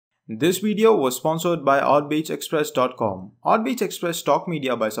This video was sponsored by OutBeachExpress.com. Outbeach Express Stock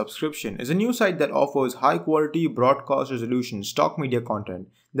Media by Subscription is a new site that offers high-quality broadcast resolution stock media content.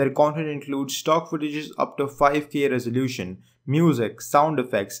 Their content includes stock footages up to 5K resolution, music, sound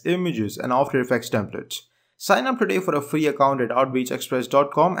effects, images, and After Effects templates. Sign up today for a free account at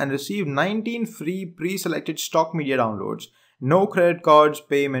OutBeachExpress.com and receive 19 free pre-selected stock media downloads. No credit cards,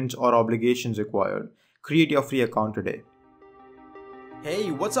 payments, or obligations required. Create your free account today.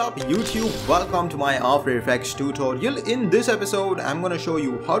 Hey, what's up YouTube? Welcome to my After Effects tutorial. In this episode, I'm going to show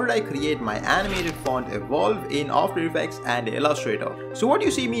you how did I create my animated font Evolve in After Effects and Illustrator. So what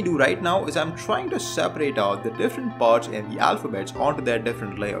you see me do right now is I'm trying to separate out the different parts in the alphabets onto their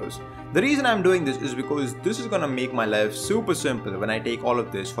different layers. The reason I'm doing this is because this is going to make my life super simple when I take all of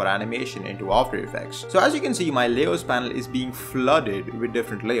this for animation into After Effects. So as you can see, my layers panel is being flooded with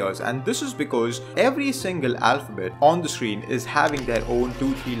different layers, and this is because every single alphabet on the screen is having their own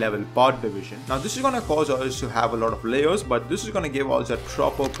 2-3 level part division. Now this is going to cause us to have a lot of layers, but this is going to give us a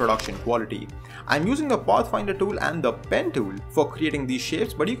proper production quality. I'm using the Pathfinder tool and the pen tool for creating these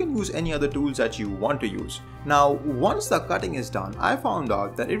shapes, but you can use any other tools that you want to use. Now once the cutting is done, I found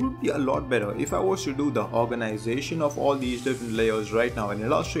out that it would be a lot better if I was to do the organization of all these different layers right now in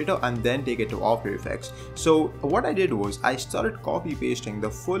Illustrator and then take it to After Effects. So what I did was I started copy pasting the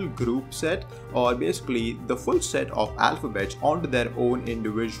full group set, or basically the full set of alphabets, onto their own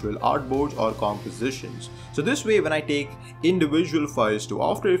individual artboards or compositions. So this way, when I take individual files to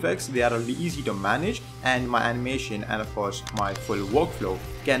After Effects, they are really easy to manage, and my animation and of course my full workflow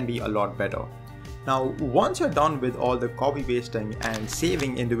can be a lot better. Now once you're done with all the copy pasting and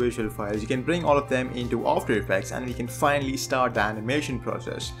saving individual files, you can bring all of them into After Effects and we can finally start the animation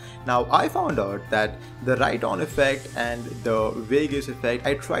process. Now I found out that the write-on effect and the Vegas effect,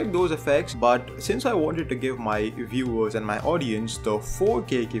 I tried those effects, but since I wanted to give my viewers and my audience the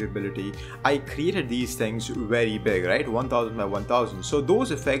 4K capability, I created these things very big, right? 1000 by 1000. So those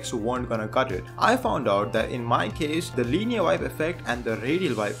effects weren't gonna cut it. I found out that in my case, the linear wipe effect and the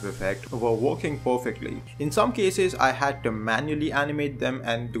radial wipe effect were working perfectly. In some cases, I had to manually animate them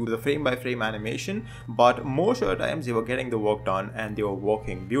and do the frame by frame animation, but most of the times they were getting the work done and they were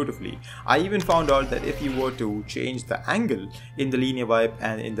working beautifully. I even found out that if you were to change the angle in the linear wipe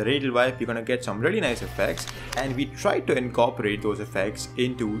and in the radial wipe, you're gonna get some really nice effects, and we tried to incorporate those effects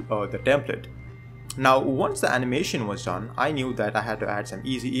into the template. Now once the animation was done, I knew that I had to add some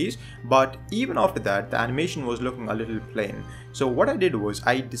easy ease, but even after that the animation was looking a little plain. So what I did was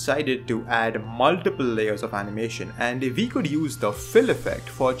I decided to add multiple layers of animation, and we could use the fill effect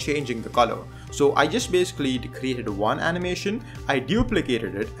for changing the color. So I just basically created one animation, I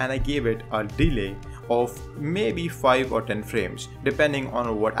duplicated it, and I gave it a delay of maybe 5 or 10 frames depending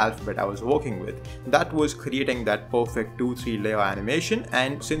on what alphabet I was working with. That was creating that perfect 2-3 layer animation,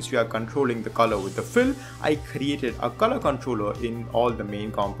 and since we are controlling the color with the fill, I created a color controller in all the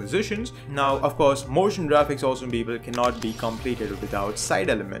main compositions. Now of course, motion graphics awesome people cannot be completed without side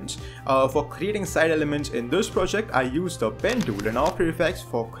elements. For creating side elements in this project, I used the pen tool in After Effects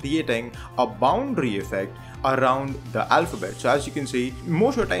for creating a boundary effect around the alphabet. So as you can see,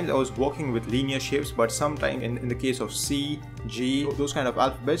 most of the times I was working with linear shapes, but sometimes in the case of C, G, those kind of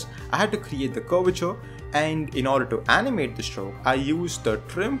alphabets, I had to create the curvature. And in order to animate the stroke, I used the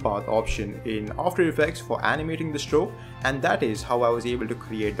trim path option in After Effects for animating the stroke, and that is how I was able to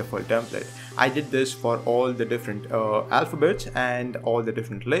create the full template. I did this for all the different alphabets and all the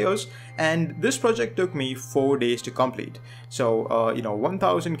different layers, and this project took me 4 days to complete. So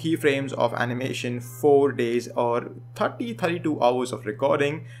 1000 keyframes of animation, 4 days, or 32 hours of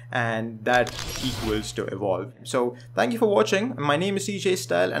recording, and that equals to Evolve. So thank you for watching. My name is CJ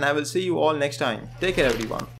Style, and I will see you all next time. Take care everyone.